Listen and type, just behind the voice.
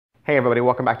Hey everybody,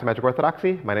 welcome back to Magic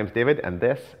Orthodoxy. My name's David and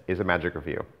this is a Magic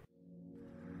Review.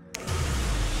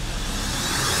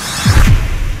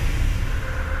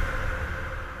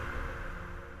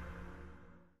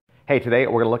 Hey, today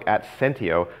we're going to look at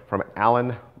Sentio from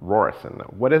Alan Rorrison.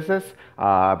 What is this?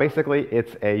 Basically,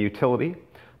 it's a utility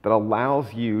that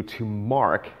allows you to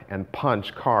mark and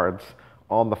punch cards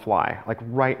on the fly, like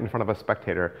right in front of a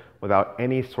spectator without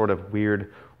any sort of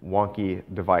weird, wonky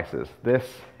devices. This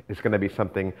is going to be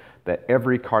something that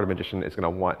every card magician is going to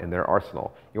want in their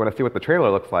arsenal. You want to see what the trailer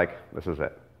looks like? This is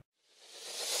it.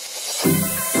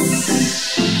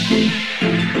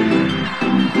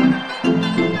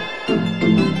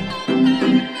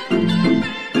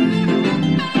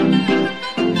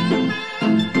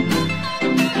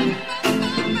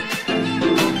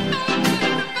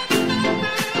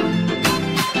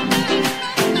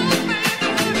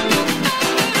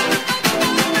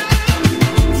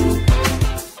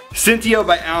 Sentio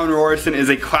by Alan Rorrison is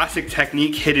a classic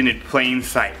technique hidden in plain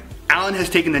sight. Alan has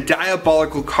taken the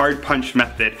diabolical card punch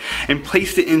method and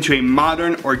placed it into a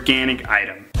modern, organic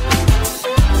item.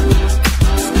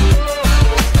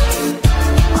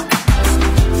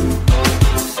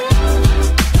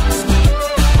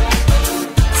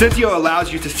 Sentio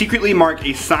allows you to secretly mark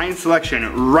a signed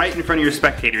selection right in front of your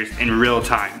spectators in real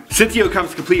time. Sentio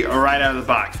comes complete right out of the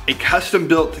box, a custom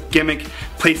built gimmick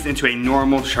placed into a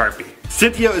normal Sharpie.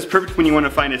 Sentio is perfect when you want to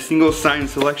find a single signed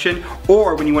selection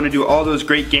or when you want to do all those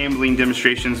great gambling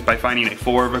demonstrations by finding a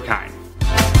 4 of a kind.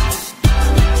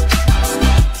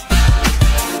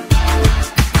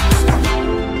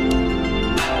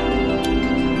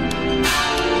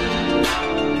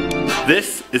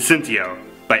 This is Sentio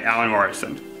by Alan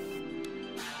Rorrison.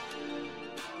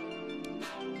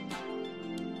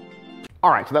 All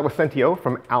right, so that was Sentio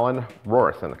from Alan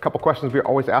Rorrison. A couple questions we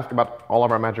always ask about all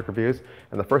of our magic reviews,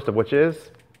 and the first of which is,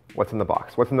 what's in the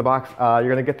box? What's in the box? You're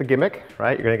gonna get the gimmick,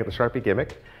 right? You're gonna get the Sharpie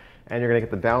gimmick, and you're gonna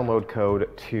get the download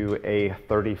code to a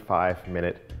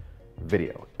 35-minute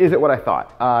video. Is it what I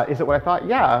thought? Is it what I thought?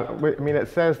 Yeah, I mean, it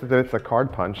says that it's a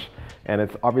card punch, and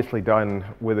it's obviously done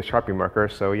with a Sharpie marker,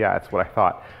 so yeah, it's what I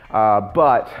thought.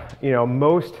 But, you know,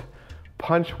 most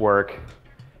punch work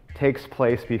takes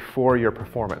place before your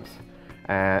performance.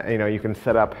 You know, you can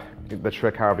set up the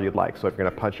trick however you'd like. So if you're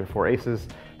going to punch your 4 aces,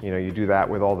 you know, you do that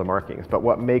with all the markings. But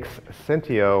what makes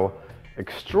Sentio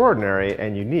extraordinary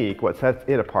and unique, what sets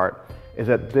it apart, is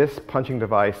that this punching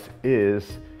device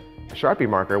is a Sharpie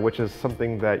marker, which is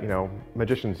something that, you know,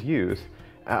 magicians use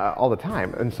all the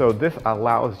time. And so this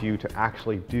allows you to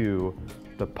actually do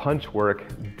the punch work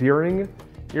during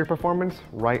your performance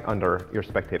right under your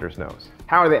spectator's nose.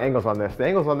 How are the angles on this? The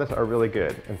angles on this are really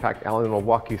good. In fact, Alan will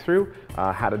walk you through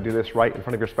how to do this right in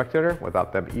front of your spectator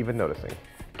without them even noticing.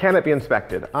 Can it be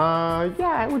inspected? Yeah,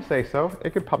 I would say so. It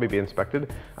could probably be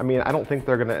inspected. I mean, I don't think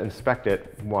they're gonna inspect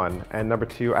it, 1, and number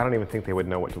 2, I don't even think they would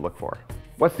know what to look for.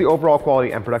 What's the overall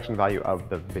quality and production value of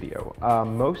the video?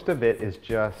 Most of it is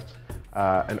just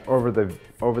an over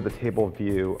the table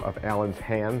view of Alan's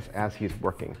hands as he's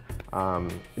working.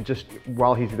 Just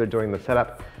while he's either doing the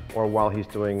setup or while he's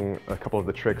doing a couple of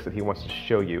the tricks that he wants to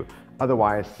show you.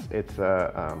 Otherwise, it's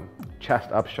a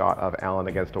chest up shot of Alan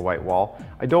against a white wall.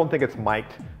 I don't think it's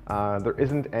mic'd. There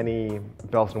isn't any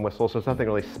bells and whistles, so there's nothing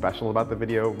really special about the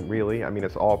video, really. I mean,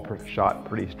 it's all shot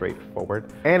pretty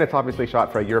straightforward. And it's obviously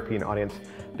shot for a European audience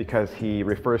because he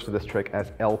refers to this trick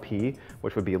as LP,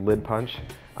 which would be lid punch,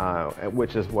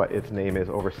 which is what its name is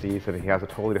overseas, and he has a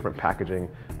totally different packaging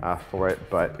for it,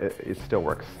 but it still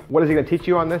works. What is he gonna teach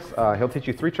you on this? He'll teach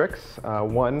you 3 tricks,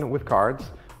 1 with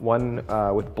cards, 1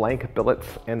 with blank billets,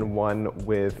 and 1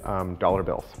 with dollar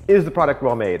bills. Is the product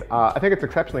well made? I think it's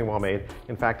exceptionally well made.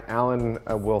 In fact, Alan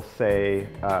will say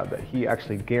that he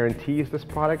actually guarantees this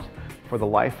product for the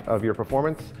life of your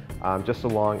performance, just so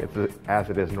long as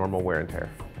it is normal wear and tear.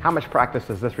 How much practice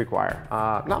does this require?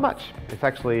 Not much. It's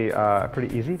actually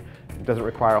pretty easy. It doesn't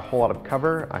require a whole lot of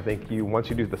cover. I think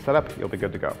once you do the setup, you'll be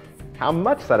good to go. How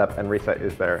much setup and reset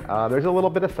is there? There's a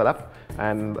little bit of setup,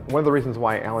 and one of the reasons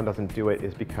why Alan doesn't do it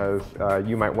is because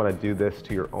you might want to do this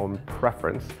to your own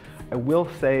preference. I will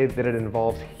say that it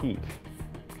involves heat,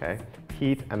 okay?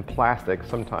 Heat and plastic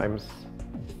sometimes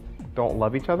don't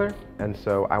love each other, and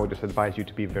so I would just advise you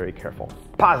to be very careful.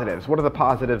 Positives. What are the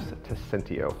positives to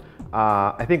Sentio?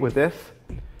 I think with this,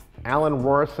 Alan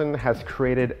Rorrison has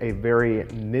created a very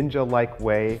ninja-like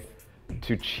way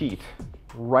to cheat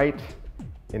right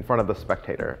in front of the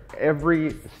spectator.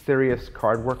 Every serious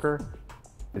card worker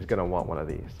is gonna want one of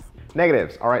these.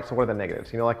 Negatives. All right, so what are the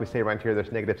negatives? You know, like we say around here,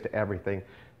 there's negatives to everything.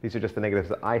 These are just the negatives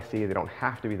that I see. They don't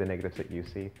have to be the negatives that you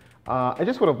see. I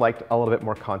just would have liked a little bit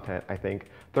more content, I think.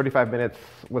 35 minutes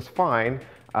was fine.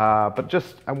 But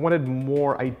just, I wanted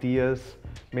more ideas,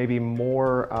 maybe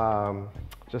more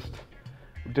just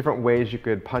different ways you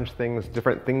could punch things,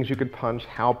 different things you could punch,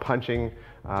 how punching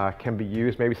can be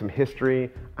used, maybe some history.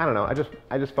 I don't know,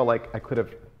 I just felt like I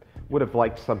would have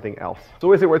liked something else.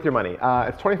 So is it worth your money?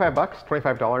 It's 25 bucks,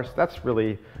 $25. That's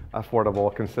really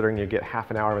affordable considering you get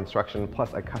half an hour of instruction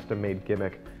plus a custom-made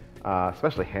gimmick,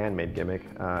 especially handmade gimmick,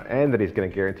 and that he's gonna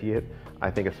guarantee it. I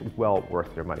think it's well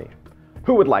worth your money.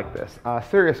 Who would like this?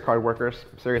 Serious card workers,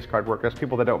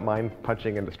 people that don't mind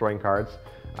punching and destroying cards,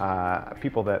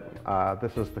 people that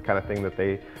this is the kind of thing that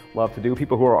they love to do,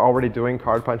 people who are already doing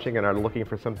card punching and are looking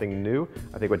for something new,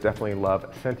 I think would definitely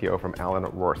love Sentio from Alan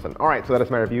Rorrison. All right, so that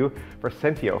is my review for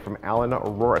Sentio from Alan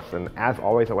Rorrison. As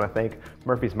always, I want to thank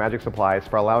Murphy's Magic Supplies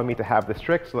for allowing me to have this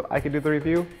trick so that I could do the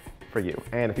review for you.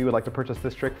 And if you would like to purchase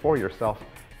this trick for yourself,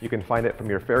 you can find it from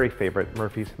your very favorite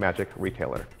Murphy's Magic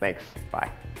retailer. Thanks,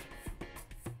 bye.